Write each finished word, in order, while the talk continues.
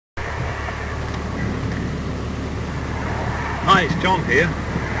Hi, it's John here.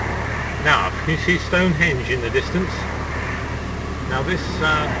 Now, can you see Stonehenge in the distance? Now this is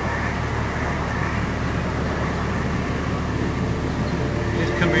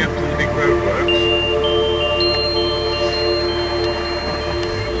coming up to the big roadworks.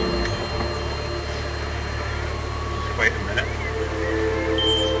 Just wait a minute.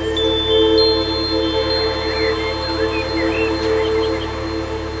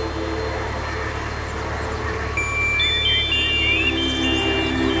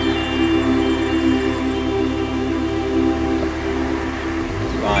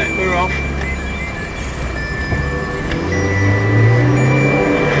 Right, we're off. There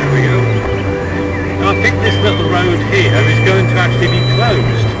we go. Now I think this little road here is going to actually be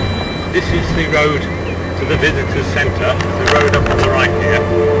closed. This is the road to the visitors centre, the road up on the right here.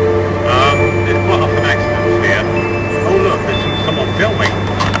 There's quite often accidents here. Oh look, there's someone filming.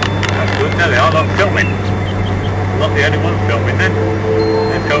 That's good, there they are, look, filming. I'm not the only one filming then.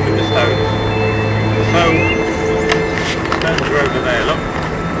 They're filming the stones. So, stones are over there, look.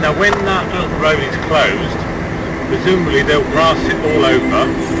 Now when that little road is closed, presumably they'll grass it all over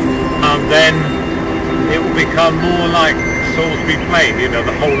and then it will become more like Salisbury Plain, you know,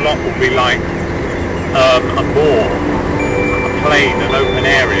 the whole lot will be like a plain, an open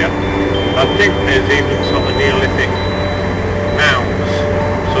area. I think there's even sort of Neolithic mounds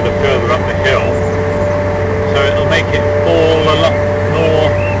sort of further up the hill, so it'll make it all a lot more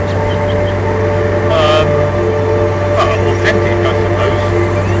authentic, I suppose.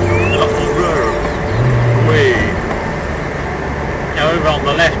 Now over on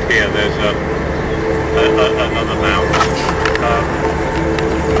the left here there's another mound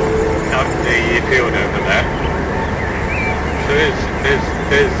out in the field over there. So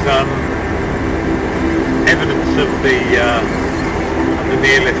there's evidence of the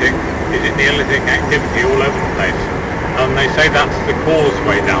Neolithic, is it Neolithic activity all over the place. And they say that's the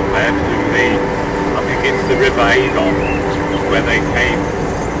causeway down there to the, I think it's the River Avon, where they came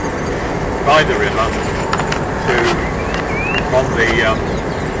by the river to, from the,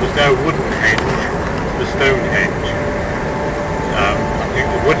 there's no wooden henge, the Stonehenge. I think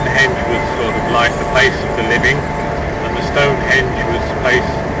the wooden henge was sort of like the place of the living, and the Stonehenge was the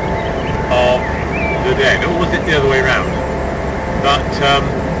place of the dead. Or was it the other way around? But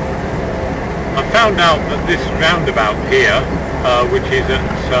I found out that this roundabout here, which is at,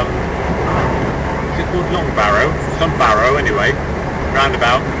 is it called Longbarrow? Some barrow anyway,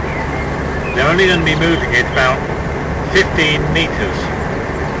 roundabout. They're only going to be moving it about 15 metres,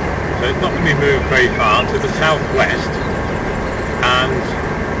 so it's not going to be moved very far to the southwest, and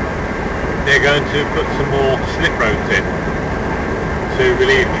they're going to put some more slip roads in to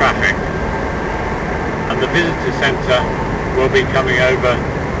relieve traffic, and the visitor centre will be coming over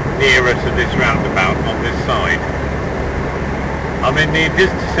nearer to this roundabout on this side. I mean, the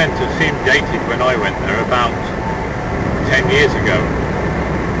visitor centre seemed dated when I went there about 10 years ago.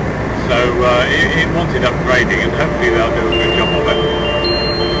 So it wanted upgrading, and hopefully they'll do a good job of it.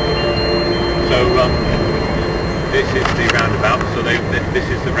 So this is the roundabout, so this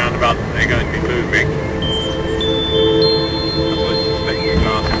is the roundabout that they're going to be moving. That's what I suspected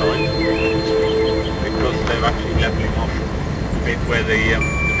last time, because they're actually levelling off a bit where the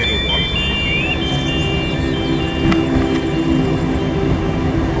middle was.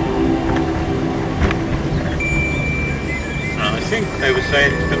 I think they were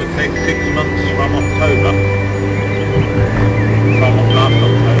saying it's going to take 6 months from October, from last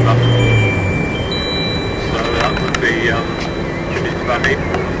October, so that would be finished about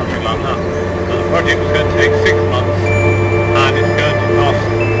April or something like that. So the project was going to take 6 months and it's going to cost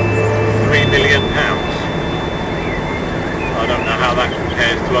 £3 million. I don't know how that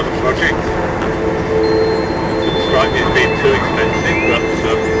compares to other projects. It doesn't strike me as being too expensive, but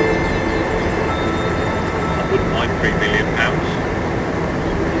I wouldn't mind £3 million.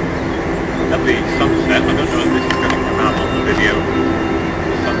 Lovely sunset. I don't know if this is going to come out on the video,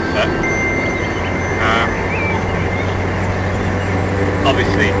 the sunset.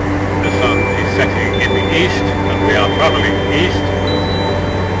 Obviously the sun is setting in the east and we are travelling east,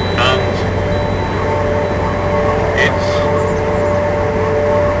 and it's,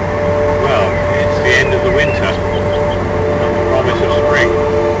 well, it's the end of the winter and the promise of spring,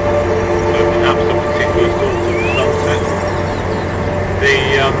 so perhaps a particular sort of sunset.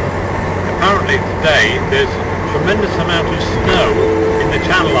 Apparently today there's a tremendous amount of snow in the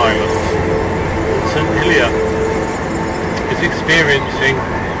Channel Islands. St Helier is experiencing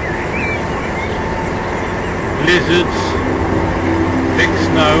blizzards, thick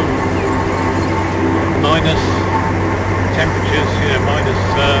snow, minus temperatures, you know, minus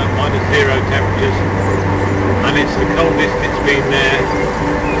 0 temperatures, and it's It's the coldest it's been there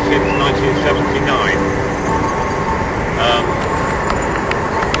since 1979.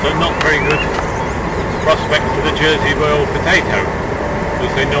 So not very good prospects for the Jersey Royal potato,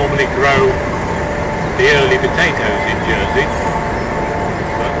 because they normally grow the early potatoes in Jersey,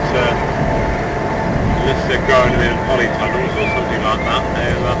 but unless they're growing them in polytunnels or something like that,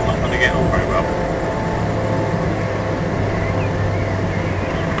 they're not going to get on very well.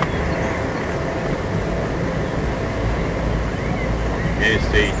 Here's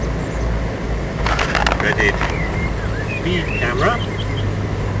the dreaded speed camera.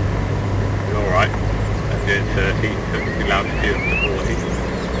 Alright, I'm doing 30, perfectly allowed to do up to 40.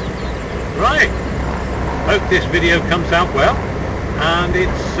 Right, hope this video comes out well, and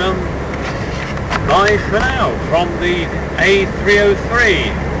it's bye for now from the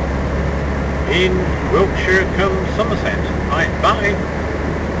A303 in Wiltshire cum Somerset. Right, bye.